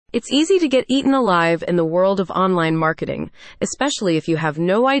It's easy to get eaten alive in the world of online marketing, especially if you have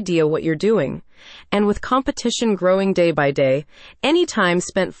no idea what you're doing. And with competition growing day by day, any time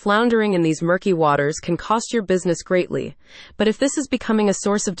spent floundering in these murky waters can cost your business greatly. But if this is becoming a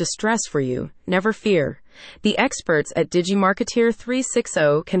source of distress for you, never fear. The experts at Digimarketer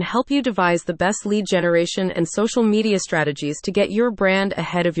 360 can help you devise the best lead generation and social media strategies to get your brand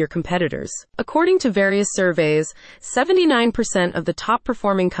ahead of your competitors. According to various surveys, 79% of the top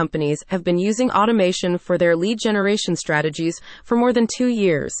performing companies have been using automation for their lead generation strategies for more than 2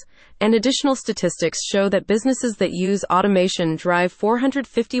 years. And additional statistics show that businesses that use automation drive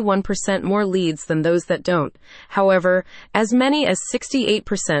 451% more leads than those that don't. However, as many as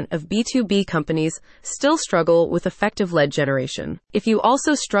 68% of B2B companies still struggle with effective lead generation. If you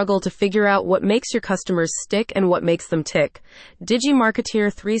also struggle to figure out what makes your customers stick and what makes them tick,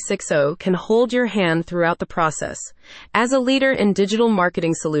 Digimarketer 360 can hold your hand throughout the process. As a leader in digital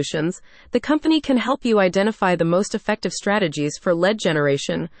marketing solutions, the company can help you identify the most effective strategies for lead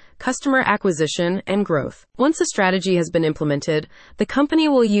generation, customer acquisition, and growth. Once a strategy has been implemented, the company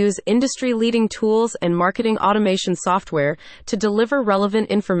will use industry-leading tools and marketing automation software to deliver relevant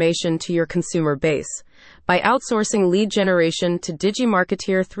information to your consumer base. By outsourcing lead generation to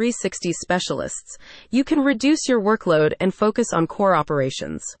Digimarketer 360 specialists, you can reduce your workload and focus on core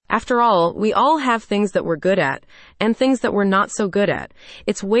operations. After all, we all have things that we're good at and things that we're not so good at.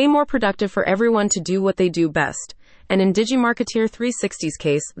 It's way more productive for everyone to do what they do best. And in Digimarketer 360's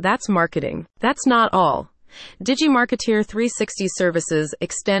case, that's marketing. That's not all. Digimarketer 360 services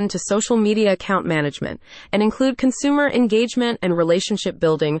extend to social media account management and include consumer engagement and relationship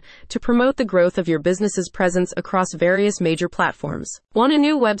building to promote the growth of your business's presence across various major platforms. Want a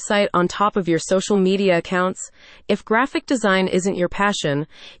new website on top of your social media accounts? If graphic design isn't your passion,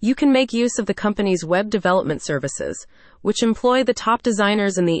 you can make use of the company's web development services, which employ the top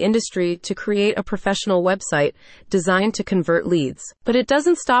designers in the industry to create a professional website designed to convert leads. But it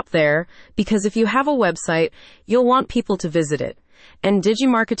doesn't stop there, because if you have a website, you'll want people to visit it. And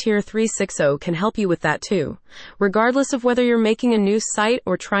Digimarketer 360 can help you with that too. Regardless of whether you're making a new site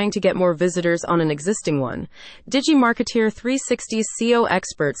or trying to get more visitors on an existing one, Digimarketer 360's SEO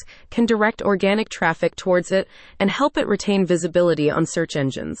experts can direct organic traffic towards it and help it retain visibility on search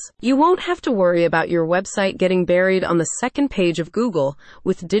engines. You won't have to worry about your website getting buried on the second page of Google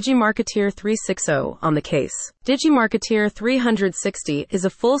with Digimarketer 360 on the case. Digimarketer 360 is a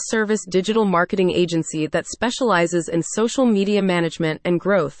full-service digital marketing agency that specializes in social media management and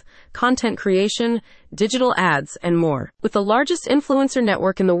growth, content creation, digital ads, and more. With the largest influencer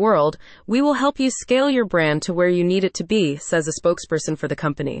network in the world, we will help you scale your brand to where you need it to be, says a spokesperson for the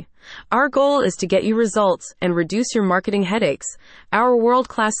company. Our goal is to get you results and reduce your marketing headaches. Our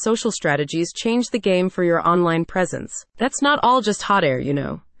world-class social strategies change the game for your online presence. That's not all just hot air, you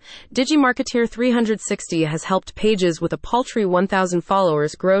know. Digimarketer 360 has helped pages with a paltry 1,000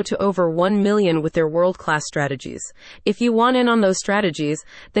 followers grow to over 1 million with their world-class strategies. If you want in on those strategies,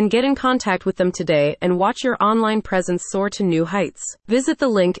 then get in contact with them today and watch your online presence soar to new heights. Visit the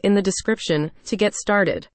link in the description to get started.